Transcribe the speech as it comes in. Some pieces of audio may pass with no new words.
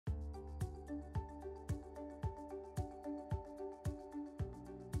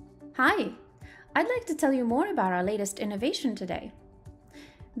Hi, I'd like to tell you more about our latest innovation today.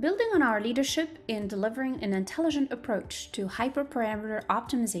 Building on our leadership in delivering an intelligent approach to hyperparameter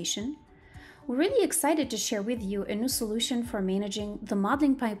optimization, we're really excited to share with you a new solution for managing the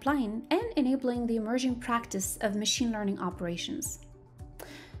modeling pipeline and enabling the emerging practice of machine learning operations.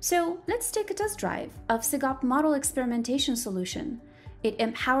 So let's take a test drive of SigOpt Model Experimentation Solution. It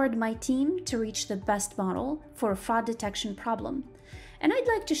empowered my team to reach the best model for a fraud detection problem, and I'd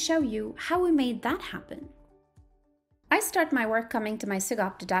like to show you how we made that happen. I start my work coming to my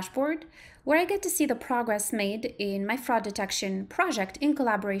SigOpt dashboard, where I get to see the progress made in my fraud detection project in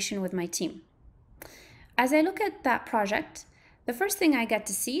collaboration with my team. As I look at that project, the first thing I get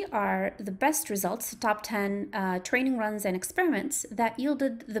to see are the best results, the top 10 training runs and experiments that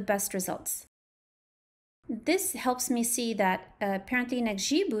yielded the best results. This helps me see that apparently an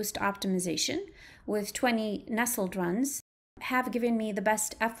XGBoost optimization with 20 nestled runs have given me the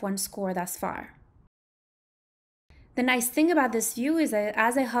best F1 score thus far. The nice thing about this view is that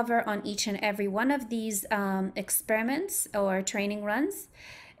as I hover on each and every one of these experiments or training runs,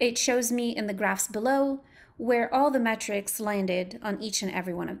 it shows me in the graphs below where all the metrics landed on each and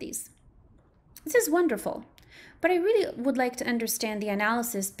every one of these. This is wonderful, but I really would like to understand the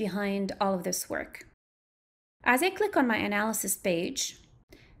analysis behind all of this work. As I click on my analysis page,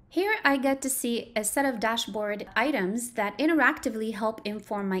 here I get to see a set of dashboard items that interactively help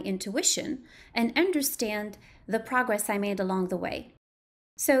inform my intuition and understand the progress I made along the way.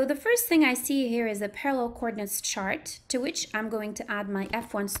 So the first thing I see here is a parallel coordinates chart to which I'm going to add my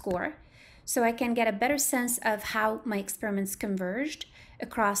F1 score so I can get a better sense of how my experiments converged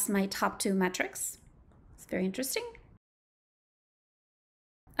across my top 2 metrics. It's very interesting.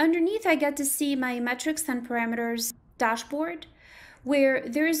 Underneath, I get to see my metrics and parameters dashboard, where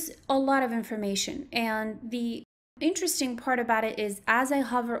there's a lot of information. And the interesting part about it is as I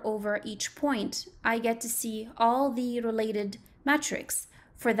hover over each point, I get to see all the related metrics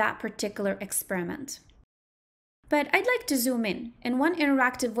for that particular experiment. But I'd like to zoom in, and one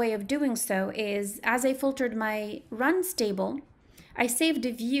interactive way of doing so is as I filtered my runs table, I saved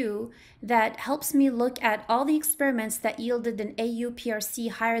a view that helps me look at all the experiments that yielded an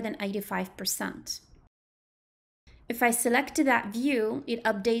AUPRC higher than 85%. If I select that view, it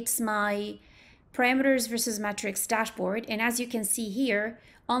updates my parameters versus metrics dashboard, and as you can see here,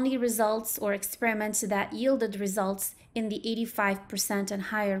 only results or experiments that yielded results in the 85% and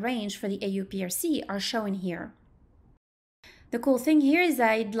higher range for the AUPRC are shown here. The cool thing here is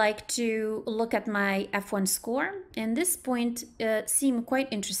I'd like to look at my F1 score, and this point seemed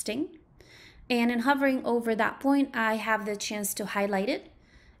quite interesting. And in hovering over that point, I have the chance to highlight it,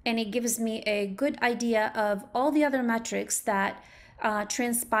 and it gives me a good idea of all the other metrics that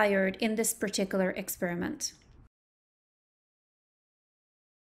transpired in this particular experiment.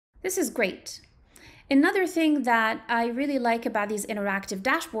 This is great. Another thing that I really like about this interactive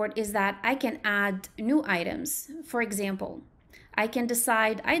dashboard is that I can add new items. For example, I can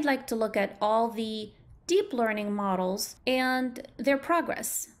decide I'd like to look at all the deep learning models and their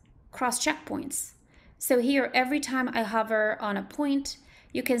progress, cross checkpoints. So here, every time I hover on a point,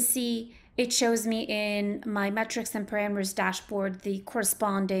 you can see it shows me in my metrics and parameters dashboard the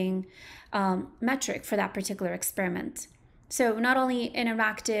corresponding metric for that particular experiment. So not only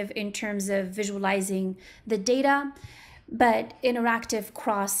interactive in terms of visualizing the data, but interactive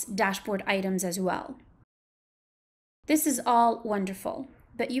cross dashboard items as well. This is all wonderful,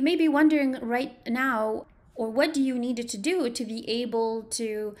 but you may be wondering right now, or what do you need to do to be able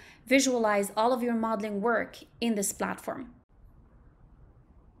to visualize all of your modeling work in this platform?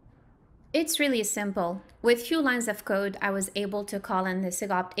 It's really simple. With few lines of code, I was able to call in the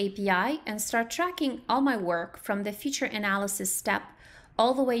SigOpt API and start tracking all my work from the feature analysis step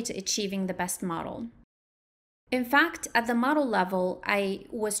all the way to achieving the best model. In fact, at the model level, I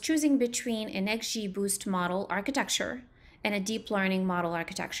was choosing between an XGBoost model architecture and a deep learning model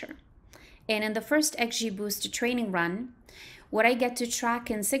architecture. And in the first XGBoost training run, what I get to track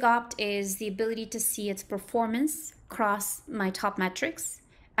in SigOpt is the ability to see its performance across my top metrics,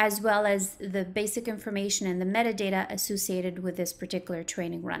 as well as the basic information and the metadata associated with this particular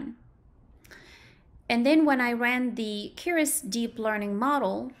training run. And then when I ran the Keras deep learning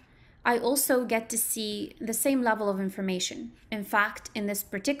model, I also get to see the same level of information. In fact, in this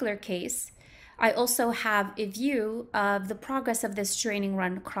particular case, I also have a view of the progress of this training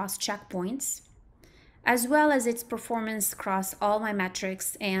run across checkpoints, as well as its performance across all my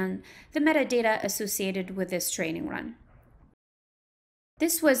metrics and the metadata associated with this training run.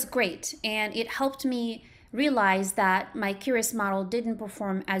 This was great, and it helped me realized that my Curious model didn't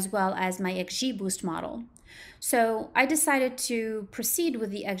perform as well as my XGBoost model. So I decided to proceed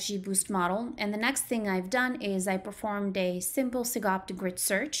with the XGBoost model, and the next thing I've done is I performed a simple SigOpt grid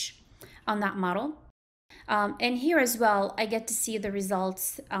search on that model. And here as well, I get to see the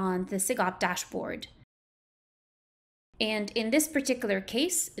results on the SigOpt dashboard. And in this particular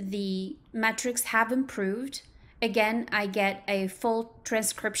case, the metrics have improved. Again, I get a full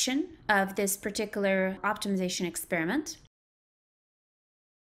transcription of this particular optimization experiment.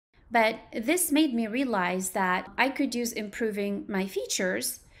 But this made me realize that I could use improving my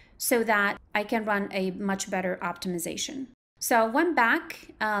features so that I can run a much better optimization. So I went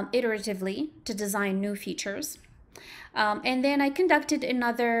back iteratively to design new features. And then I conducted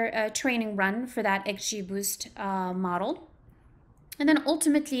another training run for that XGBoost model. And then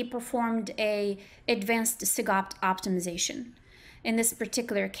ultimately performed a advanced SigOpt optimization. In this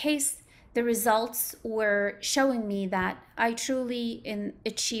particular case, the results were showing me that I truly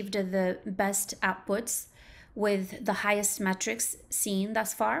achieved the best outputs with the highest metrics seen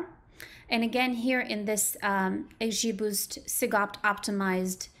thus far. And again, here in this XGBoost SigOpt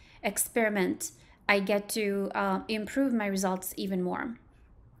optimized experiment, I get to improve my results even more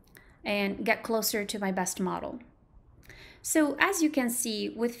and get closer to my best model. So as you can see,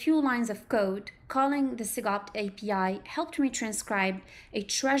 with few lines of code, calling the SigOpt API helped me transcribe a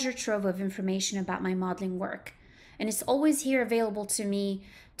treasure trove of information about my modeling work. And it's always here available to me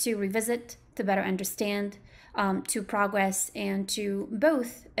to revisit, to better understand, to progress, and to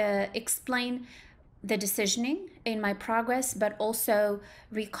both explain the decisioning in my progress, but also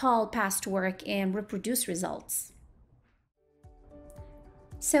recall past work and reproduce results.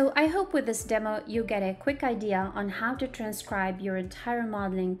 So I hope with this demo you get a quick idea on how to transcribe your entire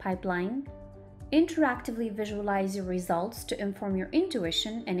modeling pipeline, interactively visualize your results to inform your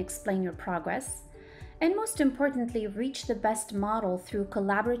intuition and explain your progress, and most importantly, reach the best model through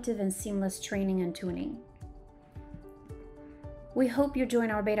collaborative and seamless training and tuning. We hope you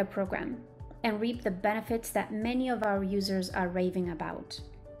join our beta program and reap the benefits that many of our users are raving about.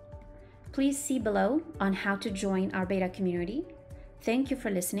 Please see below on how to join our beta community. Thank you for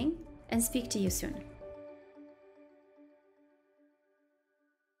listening, and speak to you soon.